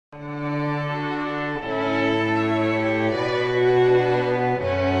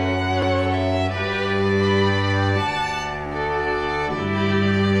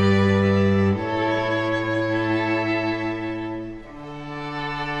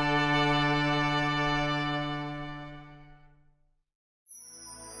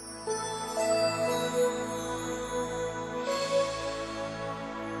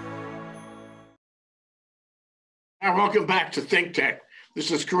Welcome back to ThinkTech. This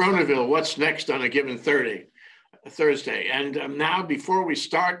is Coronaville. What's next on a given Thursday? And now, before we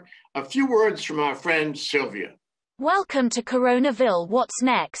start, a few words from our friend Sylvia. Welcome to Coronaville. What's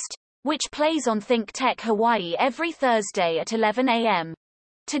next? Which plays on ThinkTech Hawaii every Thursday at 11 a.m.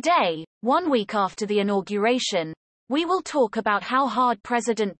 Today, 1 week after the inauguration, we will talk about how hard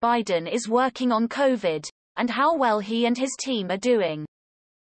President Biden is working on COVID and how well he and his team are doing.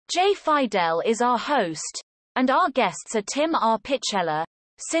 Jay Fidell is our host, and our guests are Tim Apicella,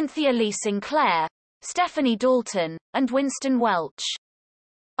 Cynthia Lee Sinclair, Stephanie Dalton, and Winston Welch.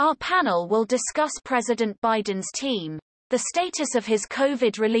 Our panel will discuss President Biden's team, the status of his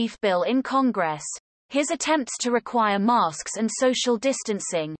COVID relief bill in Congress, his attempts to require masks and social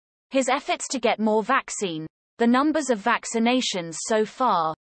distancing, his efforts to get more vaccine, the numbers of vaccinations so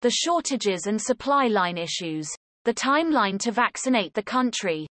far, the shortages and supply line issues, the timeline to vaccinate the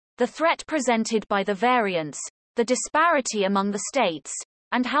country, the threat presented by the variants, the disparity among the states,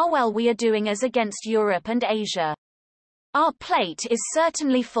 and how well we are doing as against Europe and Asia. Our plate is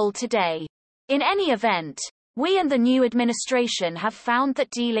certainly full today. In any event, we and the new administration have found that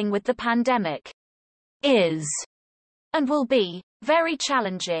dealing with the pandemic is, and will be, very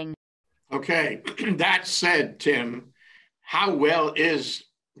challenging. Okay, that said, Tim, how well is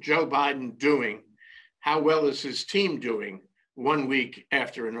Joe Biden doing? How well is his team doing 1 week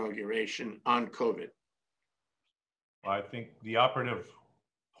after inauguration on COVID? Well, I think the operative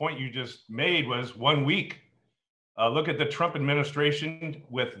point you just made was 1 week. Look at the Trump administration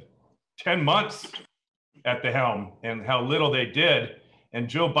with 10 months at the helm and how little they did. And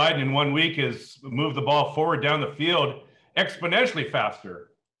Joe Biden in 1 week has moved the ball forward down the field exponentially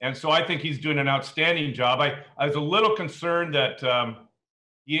faster. And so I think he's doing an outstanding job. I was a little concerned that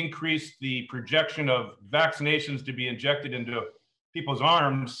he increased the projection of vaccinations to be injected into people's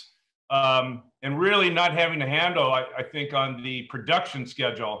arms and really not having a handle, I think, on the production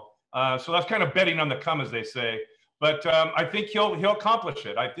schedule. So that's kind of betting on the come, as they say. But I think he'll accomplish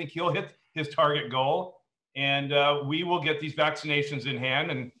it. I think he'll hit his target goal, and we will get these vaccinations in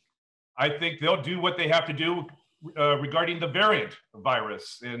hand. And I think they'll do what they have to do regarding the variant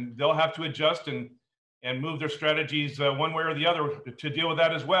virus, and they'll have to adjust and move their strategies one way or the other to deal with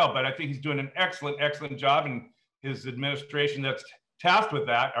that as well. But I think he's doing an excellent job, and his administration that's tasked with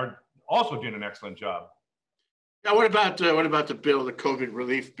that are also doing an excellent job. Now, what about the bill, the COVID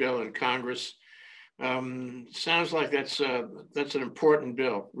relief bill in Congress? Sounds like that's an important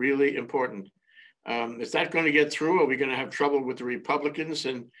bill, really important. Is that going to get through? Are we going to have trouble with the Republicans?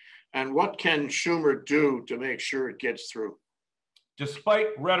 And what can Schumer do to make sure it gets through? Despite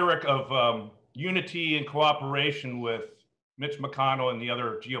rhetoric of unity and cooperation with Mitch McConnell and the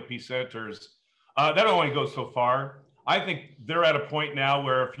other GOP senators, that only goes so far. I think they're at a point now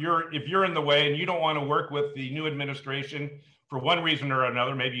where if you're in the way and you don't want to work with the new administration for one reason or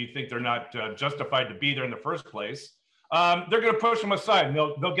another, maybe you think they're not justified to be there in the first place, they're going to push them aside, and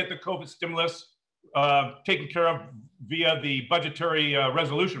they'll get the COVID stimulus taken care of via the budgetary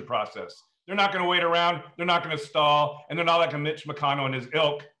resolution process. They're not going to wait around, they're not going to stall, and they're not like a Mitch McConnell and his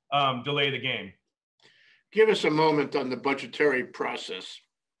ilk delay the game. Give us a moment on the budgetary process.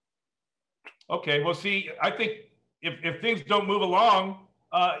 Okay, well, see, I think if things don't move along,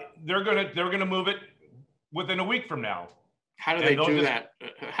 they're gonna move it within a week from now. How do they do that?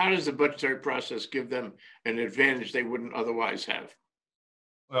 How does the budgetary process give them an advantage they wouldn't otherwise have?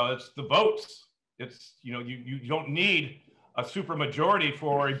 Well, it's the votes. It's, you don't need a super majority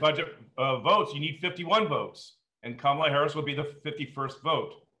for a budget votes. You need 51 votes, and Kamala Harris will be the 51st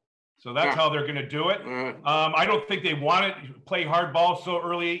vote. So that's how they're going to do it. I don't think they want to play hardball so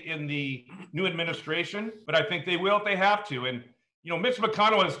early in the new administration, but I think they will if they have to. And Mitch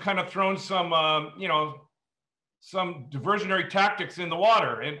McConnell has kind of thrown some some diversionary tactics in the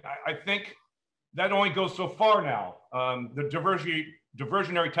water, and I think that only goes so far now. The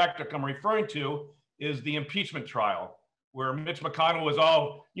diversionary tactic I'm referring to is the impeachment trial, where Mitch McConnell was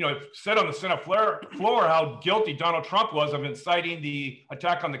all, said on the Senate floor how guilty Donald Trump was of inciting the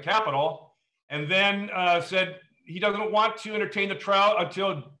attack on the Capitol, and then said he doesn't want to entertain the trial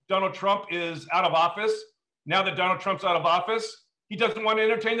until Donald Trump is out of office. Now that Donald Trump's out of office, he doesn't want to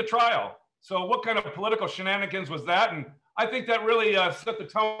entertain the trial. So what kind of political shenanigans was that? And I think that really set the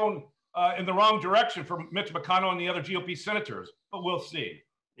tone in the wrong direction for Mitch McConnell and the other GOP senators, but we'll see.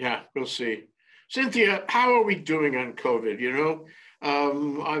 Yeah, we'll see. Cynthia, how are we doing on COVID?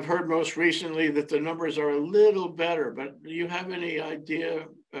 I've heard most recently that the numbers are a little better, but do you have any idea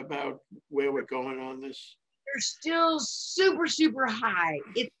about where we're going on this? They're still super, super high.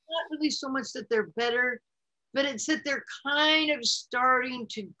 It's not really so much that they're better, but it's that they're kind of starting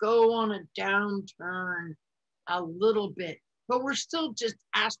to go on a downturn. a little bit, but we're still just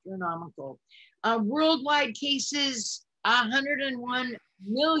astronomical. Worldwide cases,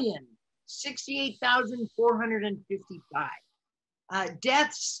 101,068,455.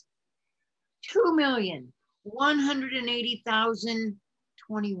 Deaths,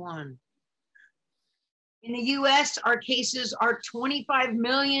 2,180,021. In the US, our cases are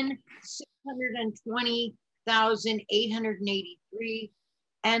 25,620,883,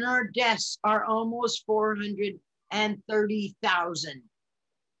 and our deaths are almost 430,000.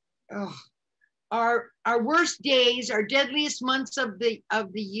 Oh, our worst days, our deadliest months of the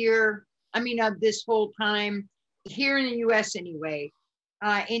year, of this whole time, here in the US anyway.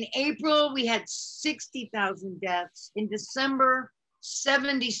 In April, we had 60,000 deaths. In December,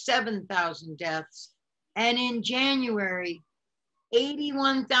 77,000 deaths. And in January,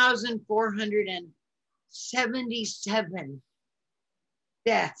 81,477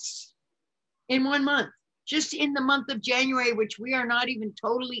 deaths in 1 month. Just in the month of January, which we are not even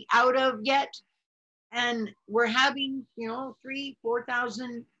totally out of yet. And we're having, 3,000,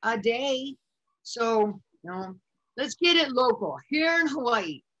 4,000 a day. So, let's get it local. Here in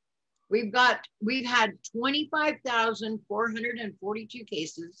Hawaii, we've had 25,442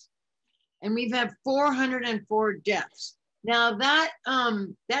 cases, and we've had 404 deaths. Now that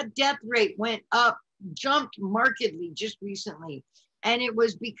death rate jumped markedly just recently. And it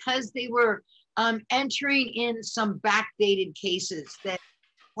was because they were entering in some backdated cases that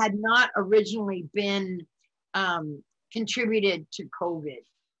had not originally been contributed to COVID.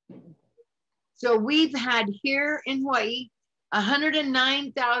 So we've had here in Hawaii,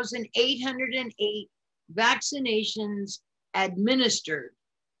 109,808 vaccinations administered.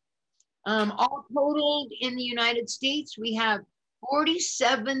 All totaled in the United States, we have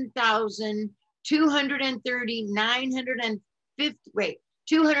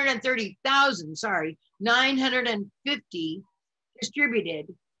 230,950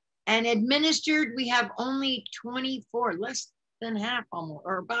 distributed, and administered, we have only 24, less than half almost,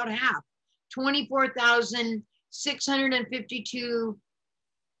 or about half, 24,652.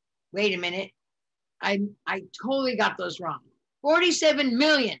 Wait a minute, I totally got those wrong.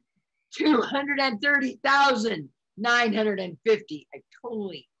 47,230,950. I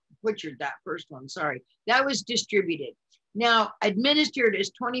totally butchered that first one, sorry. That was distributed. Now, administered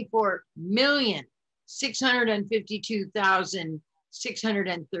is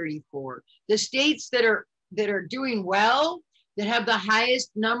 24,652,634. The states that are doing well, that have the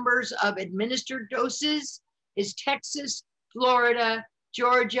highest numbers of administered doses, is Texas, Florida,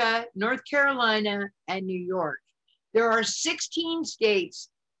 Georgia, North Carolina, and New York. There are 16 states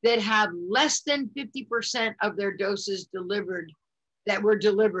that have less than 50% of their doses that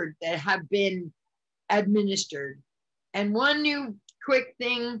have been administered. And one new quick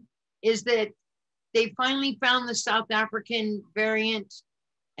thing is that they finally found the South African variant,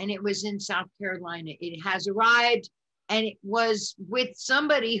 and it was in South Carolina. It has arrived, and it was with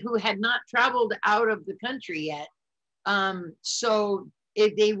somebody who had not traveled out of the country yet.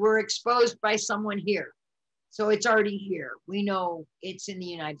 They were exposed by someone here. So it's already here. We know it's in the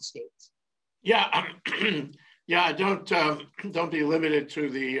United States. Yeah, yeah. Don't be limited to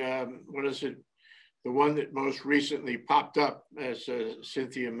the the one that most recently popped up, as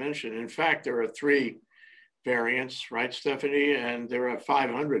Cynthia mentioned. In fact, there are 3 variants, right, Stephanie? And there are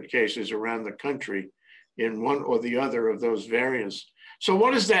 500 cases around the country in one or the other of those variants. So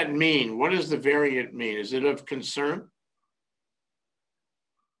what does that mean? What does the variant mean? Is it of concern?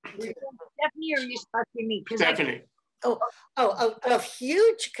 Stephanie, or are you asking me? Stephanie. Of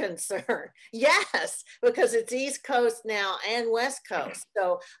huge concern. Yes, because it's East Coast now and West Coast.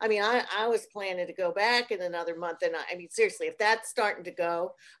 So, I was planning to go back in another month. And seriously, if that's starting to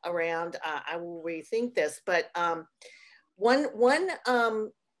go around, I will rethink this. But one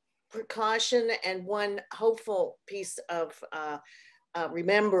precaution and one hopeful piece of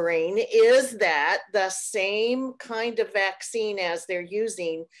remembering is that the same kind of vaccine as they're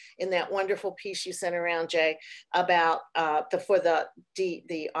using in that wonderful piece you sent around, Jay, about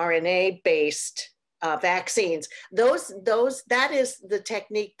the RNA-based vaccines. That is the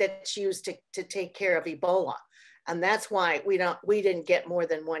technique that's used to take care of Ebola. And that's why we didn't get more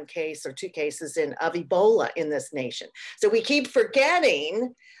than 1 case or 2 cases of Ebola in this nation. So we keep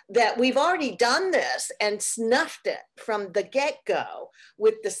forgetting that we've already done this and snuffed it from the get-go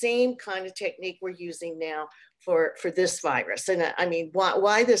with the same kind of technique we're using now for this virus. And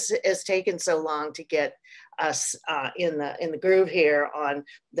why this has taken so long to get us in the groove here on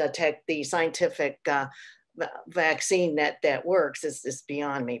the scientific vaccine that works is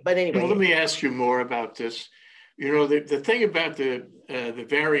beyond me. But anyway. Well, let me ask you more about this. The thing about the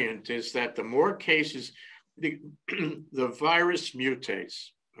variant is that the more cases, the virus mutates.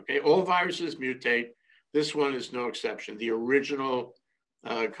 Okay, all viruses mutate. This one is no exception. The original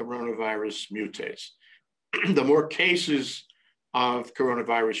coronavirus mutates. The more cases of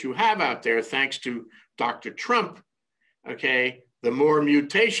coronavirus you have out there, thanks to Dr. Trump, okay, the more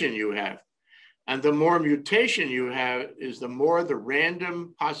mutation you have. And the more mutation you have is the more the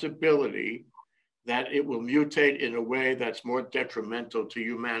random possibility that it will mutate in a way that's more detrimental to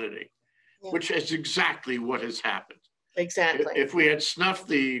humanity, which is exactly what has happened. Exactly. If we had snuffed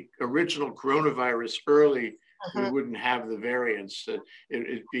the original coronavirus early, we wouldn't have the variants.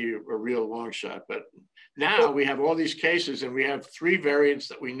 It'd be a real long shot. But now we have all these cases and we have 3 variants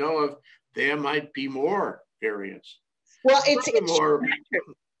that we know of. There might be more variants. Well, it's more.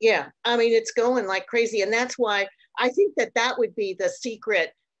 Yeah, I mean, it's going like crazy. And that's why I think that would be the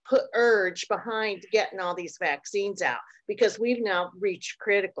secret urge behind getting all these vaccines out, because we've now reached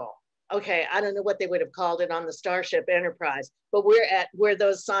critical. Okay, I don't know what they would have called it on the Starship Enterprise, but we're at where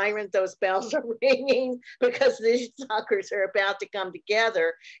those sirens, those bells are ringing, because these suckers are about to come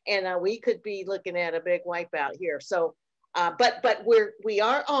together, and we could be looking at a big wipeout here. So, but we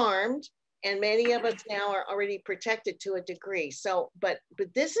are armed, and many of us now are already protected to a degree. So, but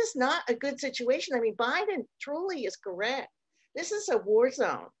this is not a good situation. I mean, Biden truly is correct. This is a war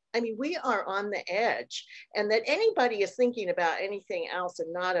zone. I mean, we are on the edge, and that anybody is thinking about anything else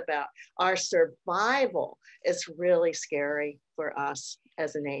and not about our survival is really scary for us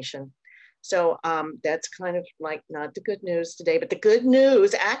as a nation. So that's kind of like not the good news today, but the good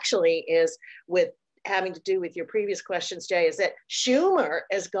news actually is with having to do with your previous questions, Jay, is that Schumer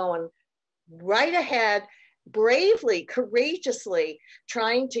is going right ahead, bravely, courageously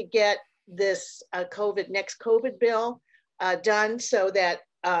trying to get this next COVID bill done so that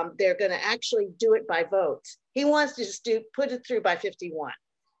they're going to actually do it by votes. He wants to just put it through by 51.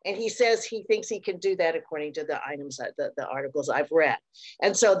 And he says he thinks he can do that according to the items, the articles I've read.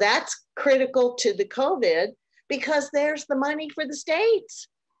 And so that's critical to the COVID, because there's the money for the states.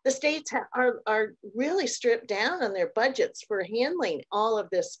 The states are really stripped down on their budgets for handling all of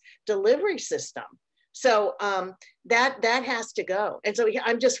this delivery system. So that has to go. And so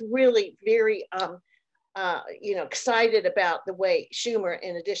I'm just really very excited about the way Schumer,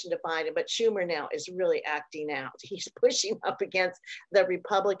 in addition to Biden, but Schumer now is really acting out. He's pushing up against the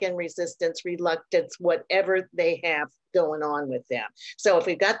Republican resistance, reluctance, whatever they have going on with them. So if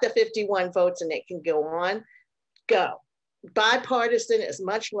we've got the 51 votes and it can go on, go. Bipartisan is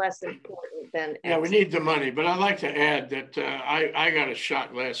much less important than. Yeah, we need the money, but I'd like to add that I got a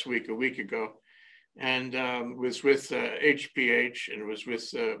shot a week ago, and was with HPH, and was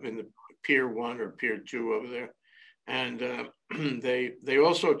with in the Pier 1 or Pier 2 over there. And they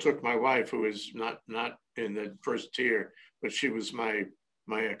also took my wife, who is not in the first tier, but she was my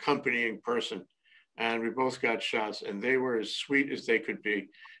accompanying person. And we both got shots, and they were as sweet as they could be.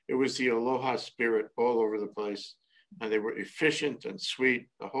 It was the aloha spirit all over the place. And they were efficient and sweet.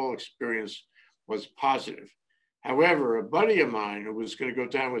 The whole experience was positive. However, a buddy of mine who was going to go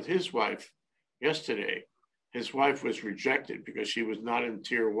down with his wife yesterday, his wife was rejected because she was not in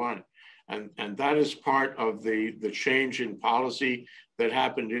Tier 1. And that is part of the change in policy that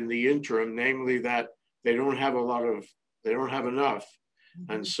happened in the interim, namely that they don't have enough.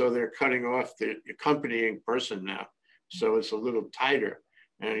 And so they're cutting off the accompanying person now. So it's a little tighter.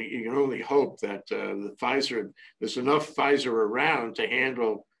 And you can only hope that there's enough Pfizer around to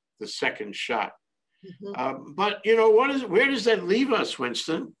handle the second shot. But where does that leave us,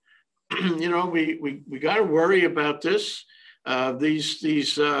 Winston? We got to worry about this.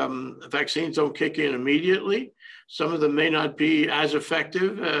 These vaccines don't kick in immediately. Some of them may not be as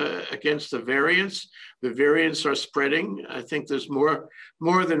effective against the variants. The variants are spreading. I think there's more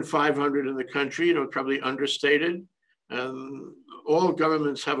than 500 in the country, probably understated. All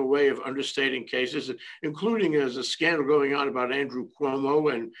governments have a way of understating cases, including there's a scandal going on about Andrew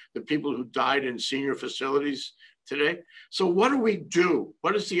Cuomo and the people who died in senior facilities today. So what do we do?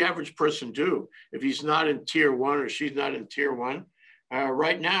 What does the average person do if he's not in Tier 1 or she's not in Tier 1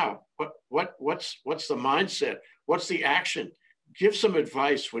 right now? What's the mindset? What's the action? Give some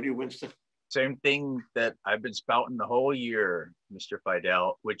advice, would you, Winston? Same thing that I've been spouting the whole year, Mr.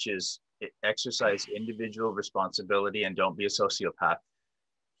 Fidell, which is exercise individual responsibility and don't be a sociopath.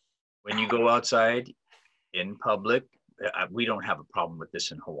 When you go outside in public, we don't have a problem with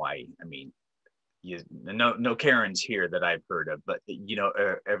this in Hawaii. I mean, no Karens here that I've heard of, but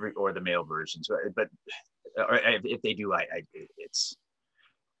or the male versions. But if they do,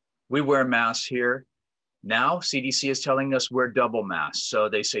 we wear masks here. Now CDC is telling us wear double masks. So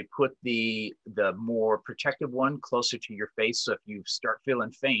they say put the more protective one closer to your face. So if you start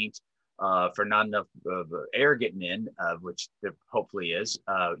feeling faint, for not enough air getting in, which there hopefully is.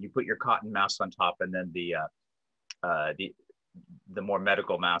 You put your cotton mask on top, and then the more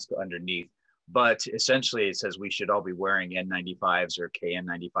medical mask underneath. But essentially, it says we should all be wearing N95s or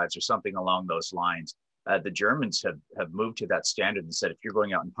KN95s or something along those lines. The Germans have moved to that standard and said, if you're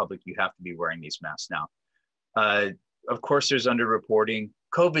going out in public, you have to be wearing these masks now. Of course, there's underreporting.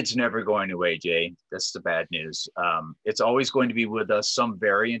 COVID's never going away, Jay. That's the bad news. It's always going to be with us. Some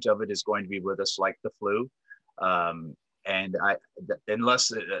variant of it is going to be with us, like the flu. And I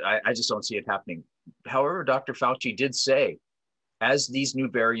just don't see it happening. However, Dr. Fauci did say, as these new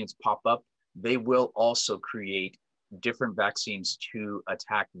variants pop up, they will also create different vaccines to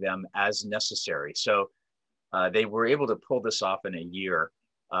attack them as necessary. So they were able to pull this off in a year.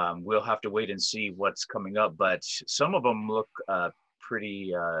 We'll have to wait and see what's coming up, but some of them look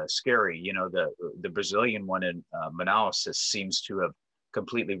pretty scary. You know, the Brazilian one in Manaus seems to have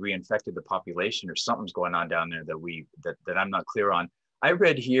completely reinfected the population, or something's going on down there that I'm not clear on. I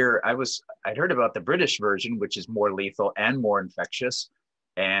read here, I'd heard about the British version, which is more lethal and more infectious,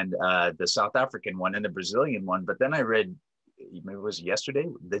 and the South African one and the Brazilian one. But then I read, maybe it was yesterday,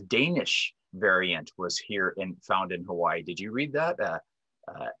 the Danish variant was found in Hawaii. Did you read that?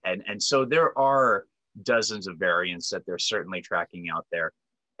 And so there are dozens of variants that they're certainly tracking out there,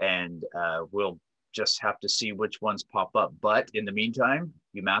 and we'll just have to see which ones pop up. But in the meantime,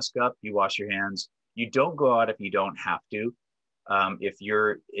 you mask up, you wash your hands, you don't go out if you don't have to. If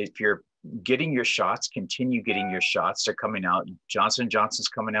you're getting your shots, continue getting your shots. They're coming out. Johnson & Johnson's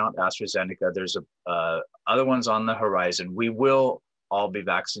coming out, AstraZeneca. There's other ones on the horizon. We will all be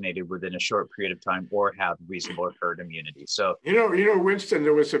vaccinated within a short period of time, or have reasonable herd immunity. So you know, Winston,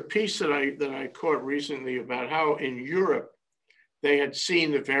 there was a piece that I caught recently about how in Europe they had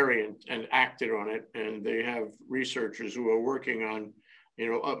seen the variant and acted on it, and they have researchers who are working on,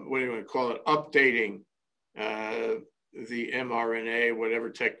 what do you want to call it, updating the mRNA, whatever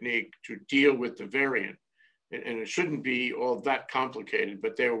technique, to deal with the variant. And it shouldn't be all that complicated,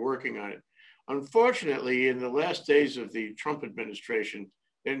 but they're working on it. Unfortunately, in the last days of the Trump administration,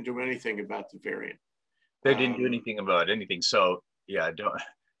 they didn't do anything about the variant. They didn't do anything about anything. So yeah,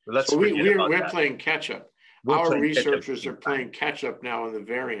 let's we're playing catch up. Our researchers are playing catch up now on the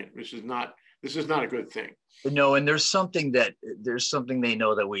variant. This is not a good thing. No, and there's something they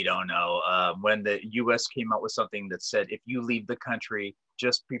know that we don't know. When the U.S. came out with something that said, if you leave the country,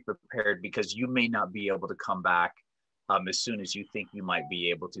 just be prepared, because you may not be able to come back as soon as you think you might be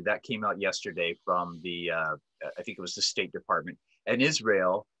able to. That came out yesterday from the, I think it was the State Department. And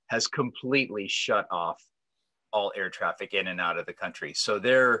Israel has completely shut off all air traffic in and out of the country. So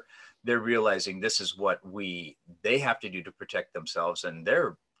they're realizing this is what they have to do to protect themselves, and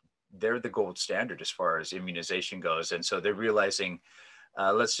they're the gold standard as far as immunization goes. And so they're realizing,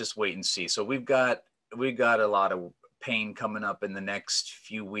 let's just wait and see. So we've got a lot of pain coming up in the next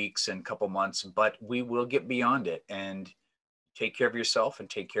few weeks and couple months, but we will get beyond it. And take care of yourself and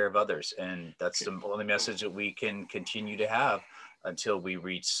take care of others. And that's the only message that we can continue to have until we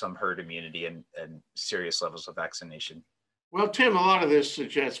reach some herd immunity and serious levels of vaccination. Well, Tim, a lot of this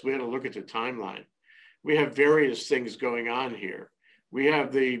suggests we had to look at the timeline. We have various things going on here. We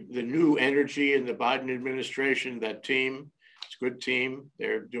have the new energy in the Biden administration, that team. It's a good team.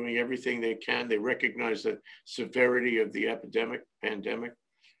 They're doing everything they can. They recognize the severity of the pandemic,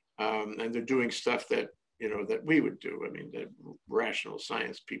 and they're doing stuff that we would do. I mean, that rational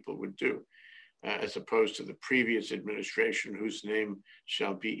science people would do, as opposed to the previous administration, whose name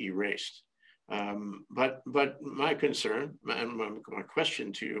shall be erased. But my concern, and my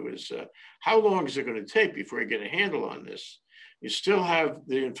question to you is, how long is it going to take before you get a handle on this? You still have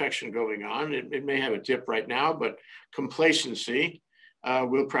the infection going on. It may have a dip right now, but complacency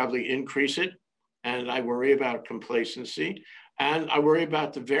will probably increase it. And I worry about complacency, and I worry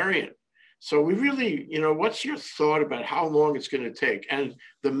about the variant. So we really, what's your thought about how long it's going to take? And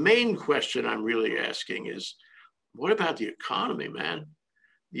the main question I'm really asking is, what about the economy, man?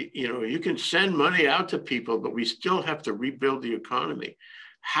 You can send money out to people, but we still have to rebuild the economy.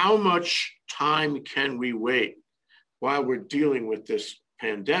 How much time can we wait while we're dealing with this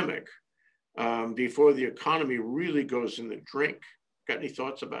pandemic before the economy really goes in the drink? Got any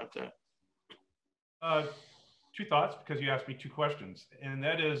thoughts about that? Two thoughts, because you asked me two questions. And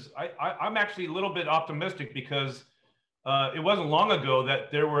that is, I'm actually a little bit optimistic, because it wasn't long ago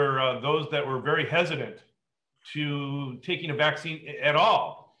that there were those that were very hesitant to taking a vaccine at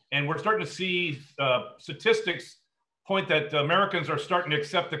all. And we're starting to see statistics point that Americans are starting to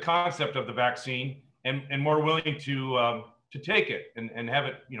accept the concept of the vaccine and more willing to take it and have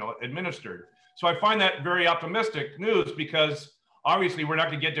it administered. So I find that very optimistic news, because obviously we're not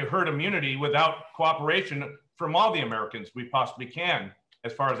going to get to herd immunity without cooperation from all the Americans we possibly can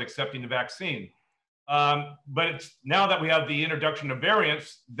as far as accepting the vaccine. But it's now that we have the introduction of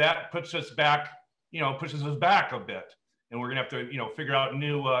variants, that puts us back, pushes us back a bit. And we're gonna have to, figure out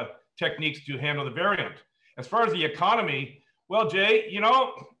new techniques to handle the variant. As far as the economy, well, Jay,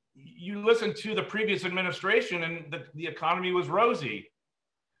 you listened to the previous administration and the economy was rosy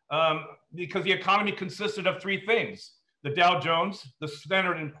because the economy consisted of three things: the Dow Jones, the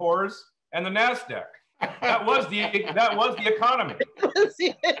Standard & Poor's, and the NASDAQ. That was the economy.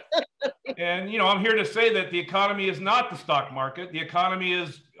 And, I'm here to say that the economy is not the stock market. The economy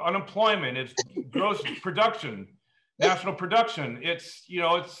is unemployment. It's gross production, national production. It's,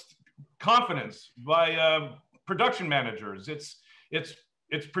 it's confidence by production managers. It's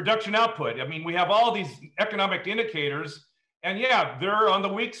production output. I mean, we have all these economic indicators, and yeah, they're on the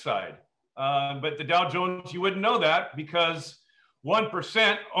weak side. But the Dow Jones, you wouldn't know that because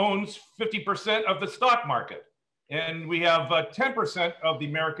 1% owns 50% of the stock market. And we have 10% of the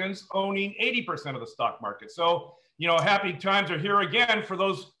Americans owning 80% of the stock market. So, happy times are here again for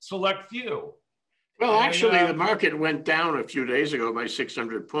those select few. Well, actually, the market went down a few days ago by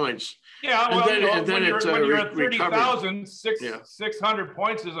 600 points. Yeah, well, when you're at 30,000, 600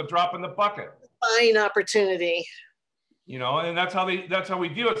 points is a drop in the bucket. Buying opportunity. And that's how we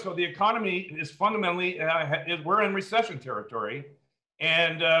view it. So the economy is fundamentally, we're in recession territory.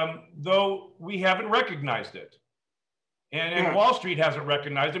 And though we haven't recognized it. And Wall Street hasn't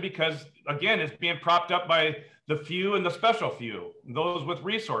recognized it because, again, it's being propped up by the few and the special few, those with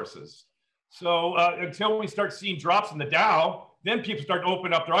resources. So until we start seeing drops in the Dow, then people start to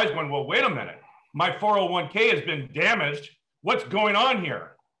open up their eyes going, well, wait a minute, my 401k has been damaged. What's going on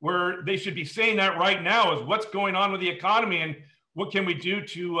here? Where they should be saying that right now is what's going on with the economy and what can we do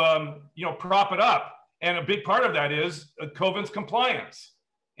to, prop it up? And a big part of that is COVID's compliance.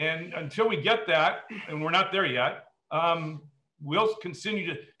 And until we get that, and we're not there yet, we'll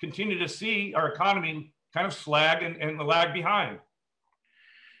continue to see our economy kind of slag and lag behind.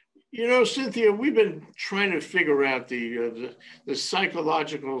 Cynthia, we've been trying to figure out the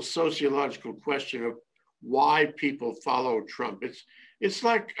psychological, sociological question of why people follow Trump. It's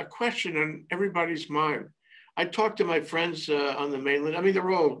like a question on everybody's mind. I talk to my friends on the mainland. I mean,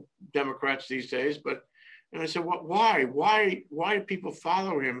 they're all Democrats these days, and I said, why do people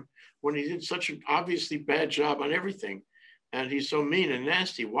follow him when he did such an obviously bad job on everything? And he's so mean and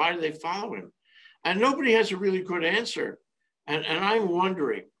nasty. Why do they follow him? And nobody has a really good answer. And I'm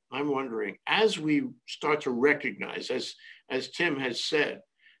wondering, as we start to recognize, as Tim has said,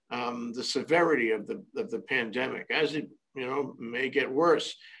 the severity of the pandemic, as it may get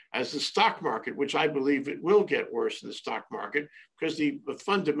worse, as the stock market, which I believe it will get worse in the stock market, because the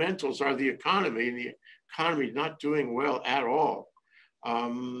fundamentals are the economy, and the economy is not doing well at all.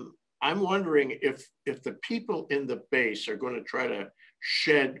 I'm wondering if the people in the base are going to try to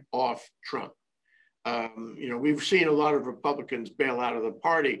shed off Trump. We've seen a lot of Republicans bail out of the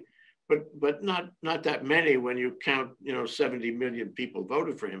party, but not that many when you count 70 million people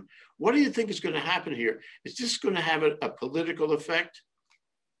voted for him. What do you think is going to happen here? Is this going to have a political effect?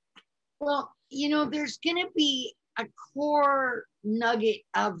 Well, there's going to be a core nugget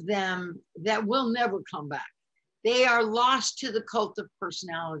of them that will never come back. They are lost to the cult of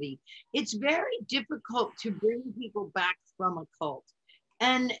personality. It's very difficult to bring people back from a cult.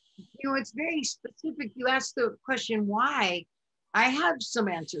 And, it's very specific. You asked the question, why? I have some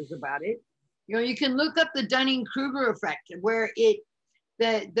answers about it. You can look up the Dunning-Kruger effect, where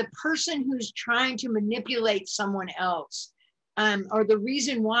the person who's trying to manipulate someone else, or the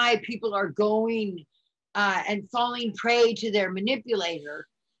reason why people are going and falling prey to their manipulator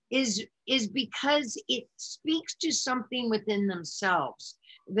is because it speaks to something within themselves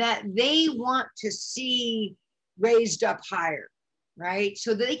that they want to see raised up higher, right?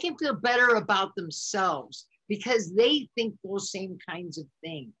 So that they can feel better about themselves because they think those same kinds of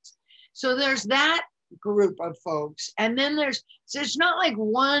things. So there's that group of folks. And then there's not like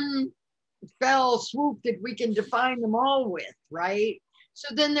one fell swoop that we can define them all with, right?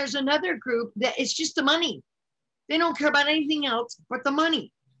 So then there's another group that it's just the money. They don't care about anything else but the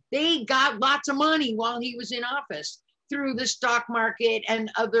money. They got lots of money while he was in office through the stock market and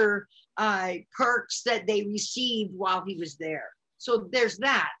other perks that they received while he was there. So there's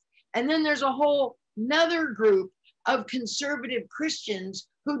that. And then there's a whole another group of conservative Christians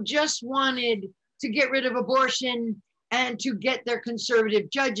who just wanted to get rid of abortion and to get their conservative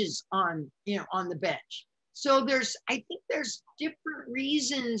judges on the bench. So I think there's different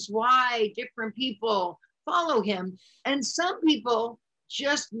reasons why different people follow him. And some people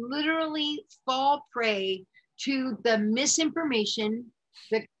just literally fall prey to the misinformation,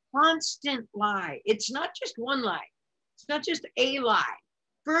 the constant lie. It's not just one lie. It's not just a lie.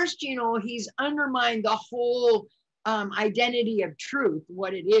 First, you know, he's undermined the whole identity of truth,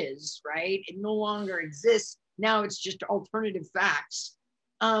 what it is, right? It no longer exists. Now it's just alternative facts.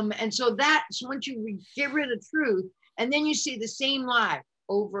 And so once you get rid of truth, and then you see the same lie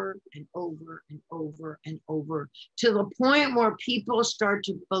over and over and over and over to the point where people start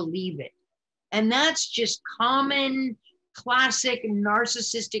to believe it. And that's just common, classic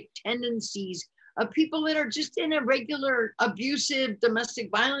narcissistic tendencies of people that are just in a regular abusive domestic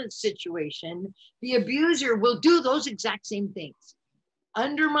violence situation. The abuser will do those exact same things,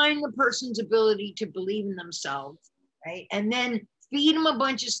 undermine the person's ability to believe in themselves, right? And then feed them a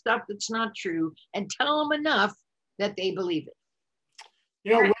bunch of stuff that's not true and tell them enough that they believe it.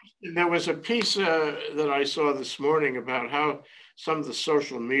 You know, there was a piece that I saw this morning about how some of the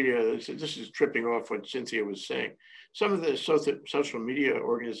social media, this is tripping off what Cynthia was saying, some of the social media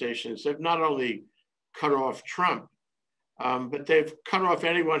organizations have not only cut off Trump, but they've cut off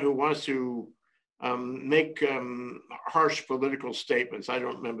anyone who wants to make harsh political statements. I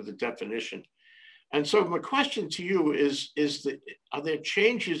don't remember the definition. And so my question to you is are there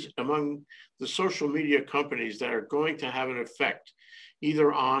changes among the social media companies that are going to have an effect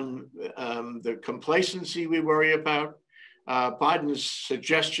either on the complacency we worry about, Biden's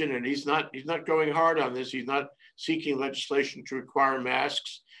suggestion, and he's not going hard on this. He's not seeking legislation to require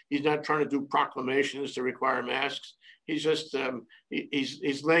masks. He's not trying to do proclamations to require masks. He's just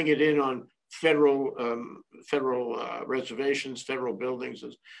he's laying it in on federal reservations, federal buildings.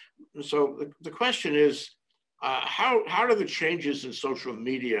 So the question is, how do the changes in social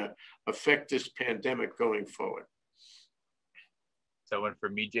media affect this pandemic going forward? That one for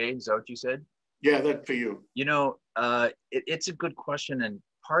me, Jay, is that what you said? Yeah, that for you. You know, it's a good question, and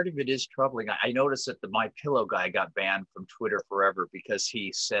part of it is troubling. I noticed that the My Pillow guy got banned from Twitter forever because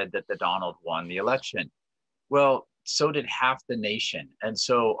he said that the Donald won the election. Well, so did half the nation. And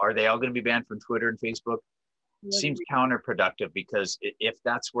so are they all going to be banned from Twitter and Facebook? Seems counterproductive, because if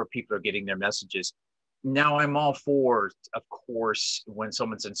that's where people are getting their messages. Now, I'm all for, of course, when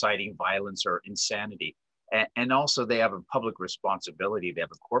someone's inciting violence or insanity. And also they have a public responsibility. They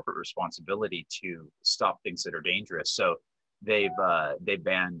have a corporate responsibility to stop things that are dangerous. So they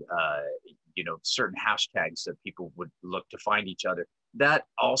banned, certain hashtags that people would look to find each other. That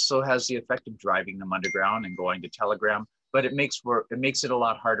also has the effect of driving them underground and going to Telegram, but it makes it a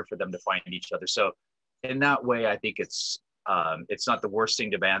lot harder for them to find each other. So in that way, I think it's not the worst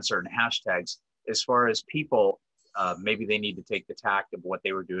thing to ban certain hashtags. As far as people, maybe they need to take the tact of what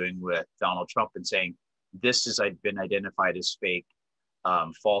they were doing with Donald Trump and saying, this has been identified as fake,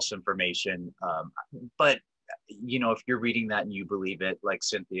 false information. But, if you're reading that and you believe it, like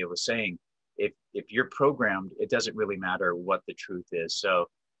Cynthia was saying, if you're programmed, it doesn't really matter what the truth is. So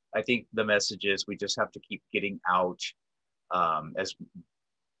I think the message is we just have to keep getting out as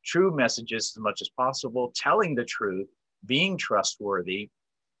true messages as much as possible, telling the truth, being trustworthy.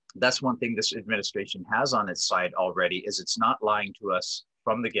 That's one thing this administration has on its side already, is it's not lying to us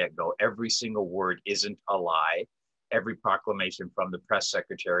from the get-go. Every single word isn't a lie. Every proclamation from the press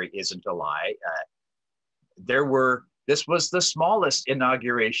secretary isn't a lie. This was the smallest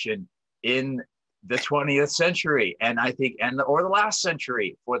inauguration in the 20th century, and I think, or the last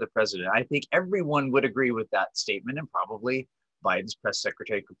century for the president. I think everyone would agree with that statement, and probably Biden's press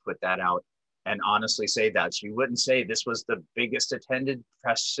secretary could put that out and honestly say that. She wouldn't say this was the biggest attended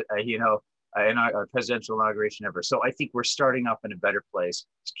press, in our presidential inauguration ever. So I think we're starting off in a better place.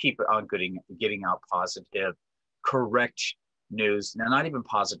 Just keep it on getting out positive, correct news. Now, not even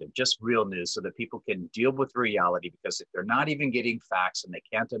positive, just real news, so that people can deal with reality. Because if they're not even getting facts and they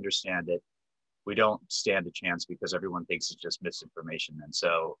can't understand it, we don't stand a chance, because everyone thinks it's just misinformation. And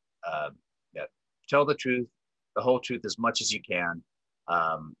so, tell the truth, the whole truth, as much as you can,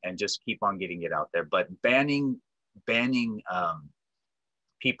 and just keep on getting it out there. But banning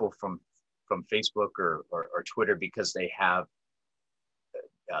people from Facebook or Twitter because they have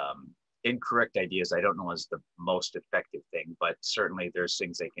incorrect ideas, I don't know is the most effective thing, but certainly there's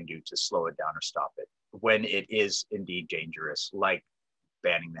things they can do to slow it down or stop it when it is indeed dangerous, like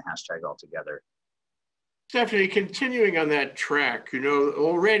banning the hashtag altogether. Definitely continuing on that track,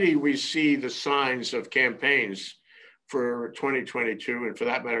 already we see the signs of campaigns for 2022 and, for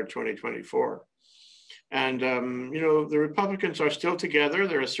that matter, 2024. And, the Republicans are still together.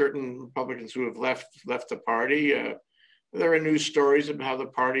 There are certain Republicans who have left the party. There are news stories about how the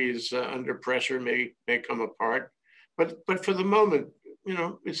party is under pressure, may come apart. But for the moment,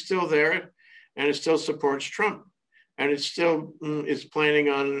 it's still there, and it still supports Trump. and it still is planning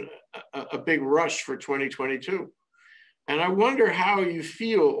on a big rush for 2022. And I wonder how you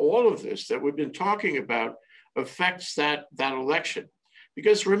feel all of this that we've been talking about affects that election.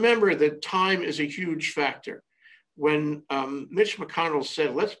 Because remember that time is a huge factor. When Mitch McConnell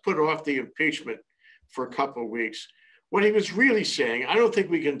said, let's put off the impeachment for a couple of weeks, what he was really saying, I don't think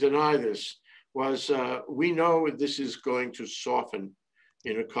we can deny this, was we know this is going to soften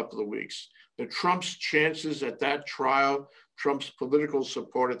in a couple of weeks. The Trump's chances at that trial, Trump's political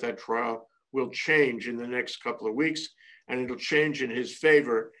support at that trial will change in the next couple of weeks, and it'll change in his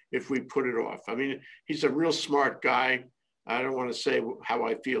favor if we put it off. I mean, he's a real smart guy. I don't want to say how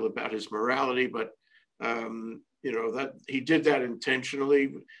I feel about his morality, but you know, that he did that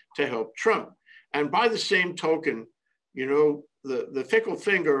intentionally to help Trump. And by the same token, you know, the fickle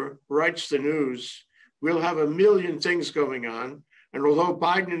finger writes the news. We'll have a million things going on. And although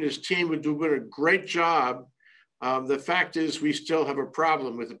Biden and his team would do a great job, the fact is we still have a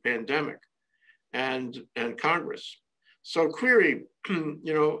problem with the pandemic and Congress. So query, you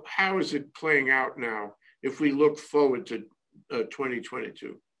know, how is it playing out now if we look forward to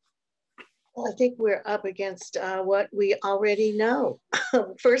 2022? Well, I think we're up against what we already know.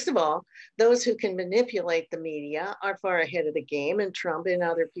 First of all, those who can manipulate the media are far ahead of the game, and Trump and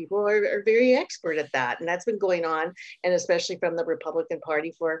other people are very expert at that. And that's been going on, and especially from the Republican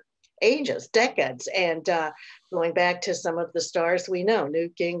Party for ages, decades. And going back to some of the stars we know,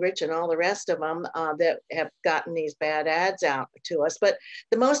 Newt Gingrich and all the rest of them that have gotten these bad ads out to us. But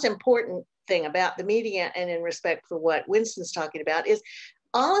the most important thing about the media, and in respect for what Winston's talking about, is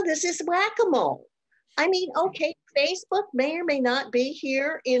all of this is whack-a-mole. I mean, okay, Facebook may or may not be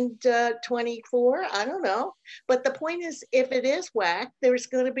here in 24, I don't know. But the point is, if it is whack, there's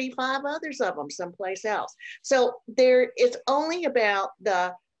going to be 5 others of them someplace else. So it's only about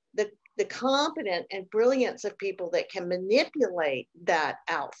the competent and brilliance of people that can manipulate that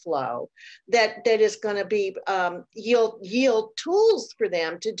outflow that is going to be yield tools for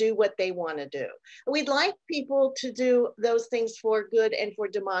them to do what they want to do. We'd like people to do those things for good and for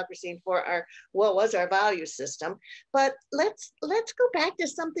democracy and for our what was our value system. But let's go back to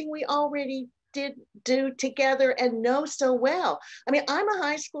something we already did do together and know so well. I mean, I'm a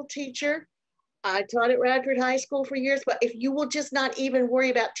high school teacher. I taught at Radford High School for years, but if you will just not even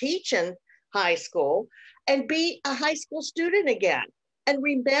worry about teaching high school and be a high school student again and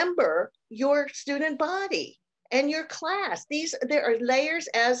remember your student body and your class. There are layers,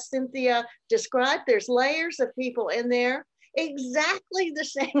 as Cynthia described, there's layers of people in there, exactly the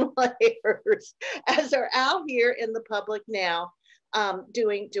same layers as are out here in the public now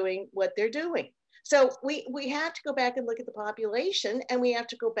doing what they're doing. So we have to go back and look at the population, and we have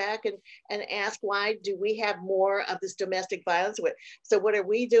to go back and ask, why do we have more of this domestic violence? So what are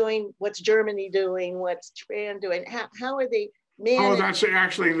we doing? What's Germany doing? What's Japan doing? How are they managing? Oh, that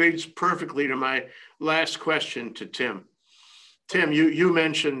actually leads perfectly to my last question to Tim. Tim, you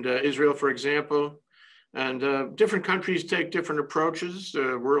mentioned Israel, for example, and different countries take different approaches.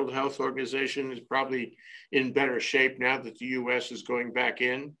 The World Health Organization is probably in better shape now that the US is going back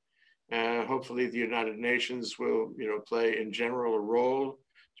in. Hopefully the United Nations will, you know, play in general a role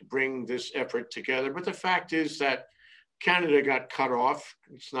to bring this effort together. But the fact is that Canada got cut off.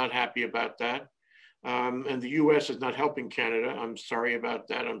 It's not happy about that. And the US is not helping Canada. I'm sorry about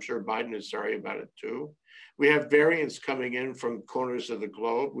that. I'm sure Biden is sorry about it too. We have variants coming in from corners of the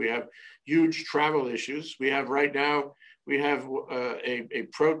globe. We have huge travel issues. We have right now, we have a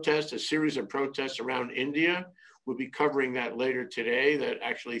protest, a series of protests around India. We'll be covering that later today that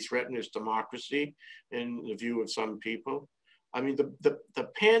actually threaten its democracy in the view of some people. I mean, the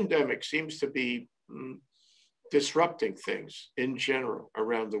pandemic seems to be disrupting things in general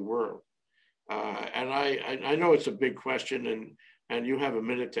around the world. And I know it's a big question, and you have a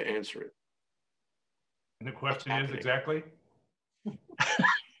minute to answer it. And the question is exactly?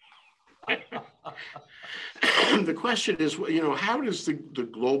 The question is, you know, how does the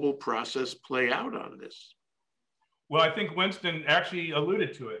global process play out on this? Well, I think Winston actually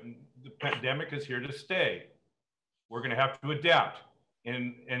alluded to it. The pandemic is here to stay. We're going to have to adapt.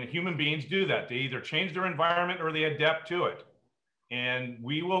 And human beings do that. They either change their environment or they adapt to it. And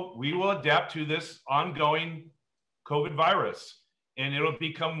we will adapt to this ongoing COVID virus. And it'll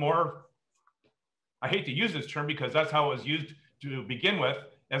become more, I hate to use this term because that's how it was used to begin with,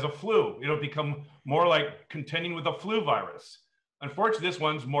 as a flu. It'll become more like contending with a flu virus. Unfortunately, this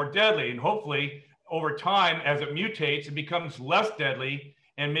one's more deadly, and hopefully over time, as it mutates, it becomes less deadly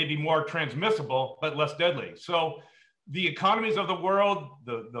and maybe more transmissible, but less deadly. So the economies of the world,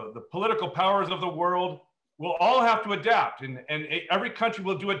 the political powers of the world will all have to adapt, and every country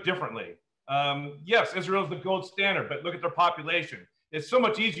will do it differently. Yes, Israel is the gold standard, but look at their population. It's so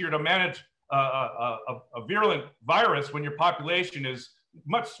much easier to manage a virulent virus when your population is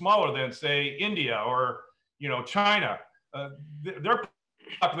much smaller than, say, India or China. Their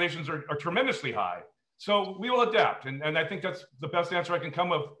populations are tremendously high. So we will adapt, and I think that's the best answer I can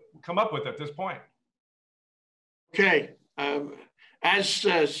come up with at this point. Okay. As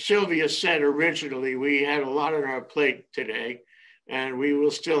Sylvia said originally, we had a lot on our plate today, and we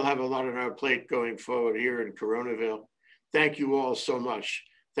will still have a lot on our plate going forward here in Coronaville. Thank you all so much.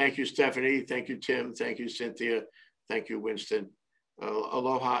 Thank you, Stephanie. Thank you, Tim. Thank you, Cynthia. Thank you, Winston.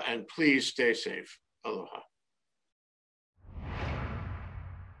 Aloha, and please stay safe. Aloha.